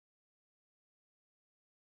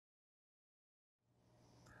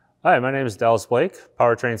Hi, my name is Dallas Blake,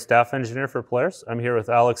 powertrain staff engineer for Polaris. I'm here with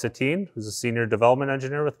Alex Atine, who's a senior development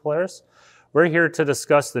engineer with Polaris. We're here to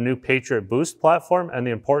discuss the new Patriot Boost platform and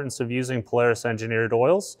the importance of using Polaris engineered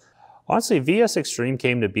oils. Honestly, VES Extreme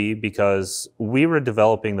came to be because we were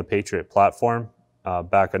developing the Patriot platform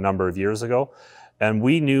back a number of years ago, and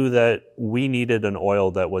we knew that we needed an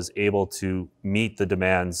oil that was able to meet the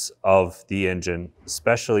demands of the engine,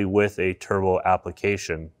 especially with a turbo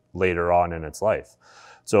application later on in its life.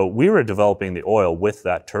 So we were developing the oil with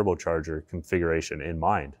that turbocharger configuration in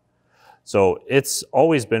mind. So it's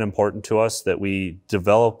always been important to us that we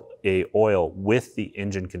develop a oil with the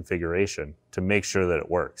engine configuration to make sure that it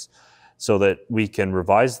works, so that we can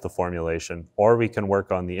revise the formulation or we can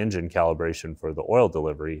work on the engine calibration for the oil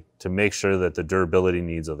delivery to make sure that the durability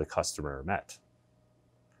needs of the customer are met.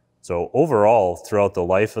 So overall, throughout the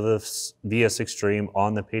life of the VES Extreme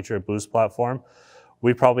on the Patriot Boost platform,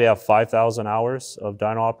 we probably have 5,000 hours of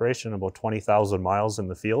dyno operation, about 20,000 miles in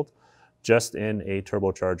the field, just in a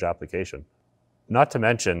turbocharged application. Not to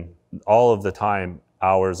mention all of the time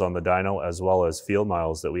hours on the dyno, as well as field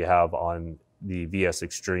miles that we have on the VES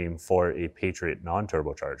Extreme for a Patriot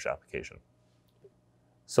non-turbocharged application.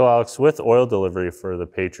 So Alex, with oil delivery for the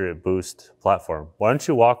Patriot Boost platform, why don't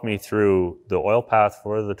you walk me through the oil path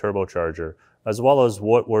for the turbocharger, as well as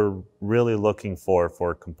what we're really looking for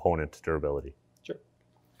component durability?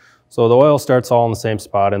 So the oil starts all in the same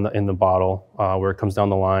spot in the bottle, where it comes down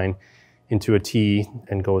the line into a T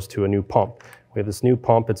and goes to a new pump. We have this new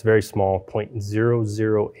pump. It's very small,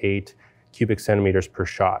 0.008 cubic centimeters per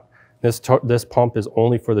shot. This pump is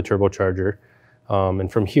only for the turbocharger. And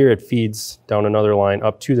from here, it feeds down another line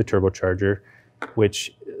up to the turbocharger,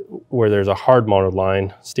 where there's a hard mounted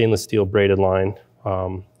line, stainless steel braided line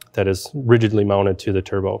that is rigidly mounted to the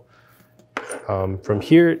turbo. From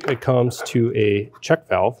here, it comes to a check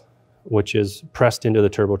valve, which is pressed into the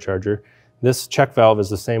turbocharger. This check valve is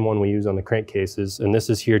the same one we use on the crankcases, and this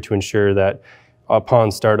is here to ensure that upon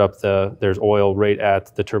startup, there's oil right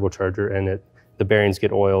at the turbocharger, and the bearings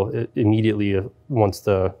get oil immediately once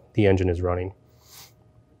the engine is running.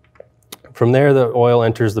 From there, the oil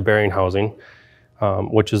enters the bearing housing,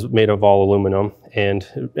 which is made of all aluminum,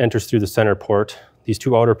 and enters through the center port. These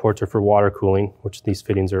two outer ports are for water cooling, which these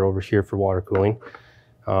fittings are over here for water cooling.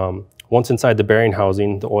 Once inside the bearing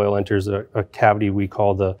housing, the oil enters a cavity we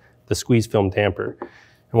call the squeeze film damper.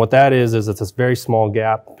 And what that is it's this very small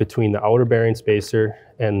gap between the outer bearing spacer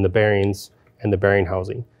and the bearings and the bearing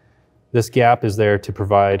housing. This gap is there to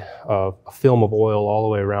provide a film of oil all the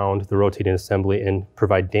way around the rotating assembly and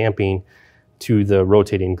provide damping to the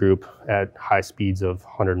rotating group at high speeds of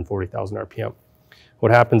 140,000 RPM.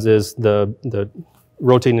 What happens is the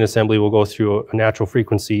rotating assembly will go through a natural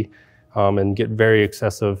frequency and get very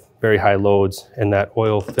excessive, very high loads, and that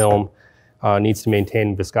oil film needs to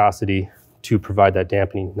maintain viscosity to provide that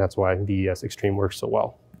dampening. That's why VES Extreme works so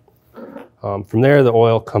well. From there, the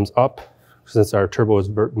oil comes up. Since our turbo is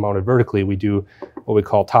mounted vertically, we do what we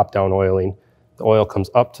call top-down oiling. The oil comes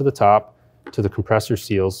up to the top to the compressor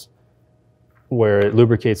seals, where it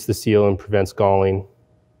lubricates the seal and prevents galling.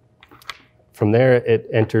 From there,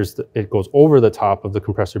 it goes over the top of the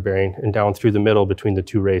compressor bearing and down through the middle between the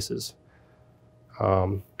two races.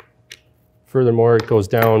 Furthermore, it goes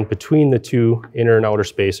down between the two inner and outer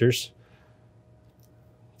spacers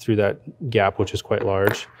through that gap, which is quite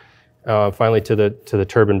large. Finally, to the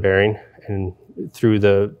turbine bearing and through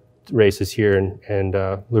the races here and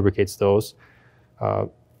lubricates those.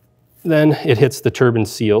 Then it hits the turbine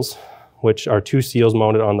seals, which are two seals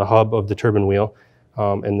mounted on the hub of the turbine wheel,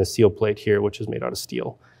 and the seal plate here, which is made out of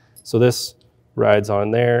steel. So this rides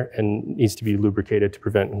on there and needs to be lubricated to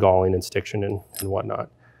prevent galling and stiction and whatnot.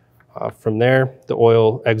 From there, the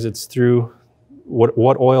oil exits through.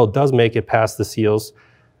 What oil does make it past the seals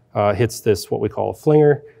hits this, what we call a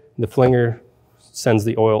flinger. The flinger sends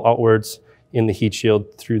the oil outwards in the heat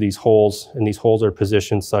shield through these holes, and these holes are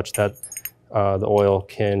positioned such that the oil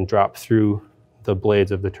can drop through the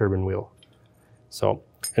blades of the turbine wheel. So,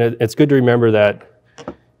 and it's good to remember that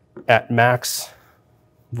at max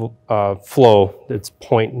flow, it's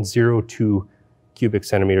 0.02 cubic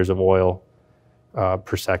centimeters of oil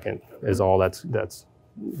per second is all that's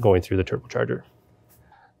going through the turbocharger.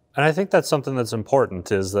 And I think that's something that's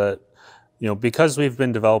important, is that, because we've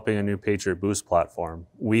been developing a new Patriot Boost platform,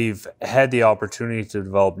 we've had the opportunity to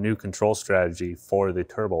develop new control strategy for the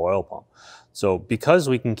turbo oil pump. So because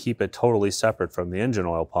we can keep it totally separate from the engine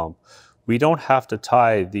oil pump, we don't have to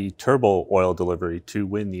tie the turbo oil delivery to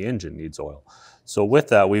when the engine needs oil. So with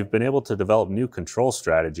that, we've been able to develop new control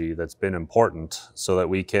strategy that's been important so that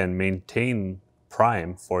we can maintain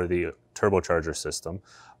prime for the turbocharger system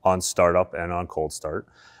on startup and on cold start,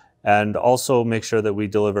 and also make sure that we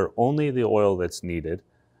deliver only the oil that's needed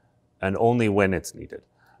and only when it's needed.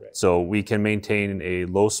 Right. So we can maintain a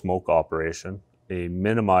low smoke operation, a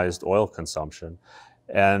minimized oil consumption,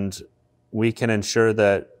 and we can ensure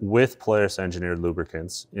that with Polaris engineered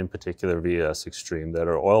lubricants, in particular VES Extreme, that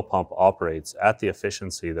our oil pump operates at the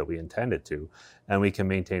efficiency that we intend it to, and we can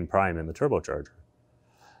maintain prime in the turbocharger.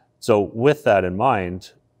 So with that in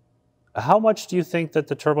mind, how much do you think that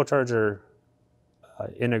the turbocharger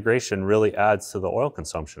integration really adds to the oil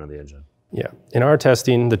consumption of the engine? Yeah, in our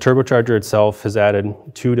testing, the turbocharger itself has added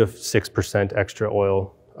 2 to 6% extra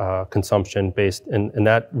oil consumption and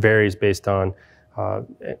that varies based on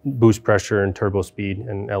boost pressure and turbo speed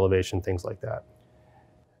and elevation, things like that.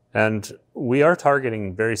 And we are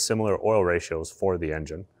targeting very similar oil ratios for the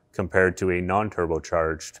engine compared to a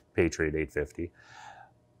non-turbocharged Patriot 850.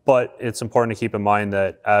 But it's important to keep in mind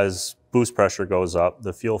that as boost pressure goes up,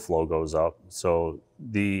 the fuel flow goes up. So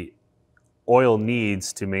the oil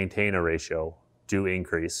needs to maintain a ratio do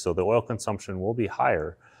increase. So the oil consumption will be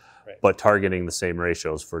higher, right, but targeting the same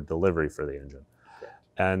ratios for delivery for the engine.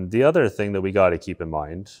 And the other thing that we got to keep in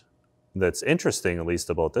mind that's interesting, at least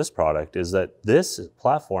about this product, is that this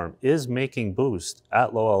platform is making boost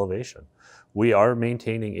at low elevation. We are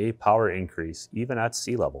maintaining a power increase even at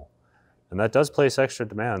sea level. And that does place extra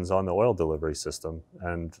demands on the oil delivery system.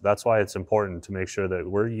 And that's why it's important to make sure that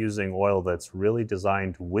we're using oil that's really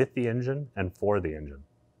designed with the engine and for the engine.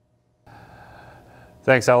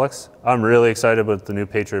 Thanks, Alex. I'm really excited about the new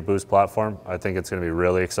Patriot Boost platform. I think it's going to be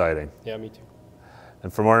really exciting. Yeah, me too.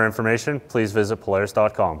 And for more information, please visit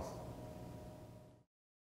Polaris.com.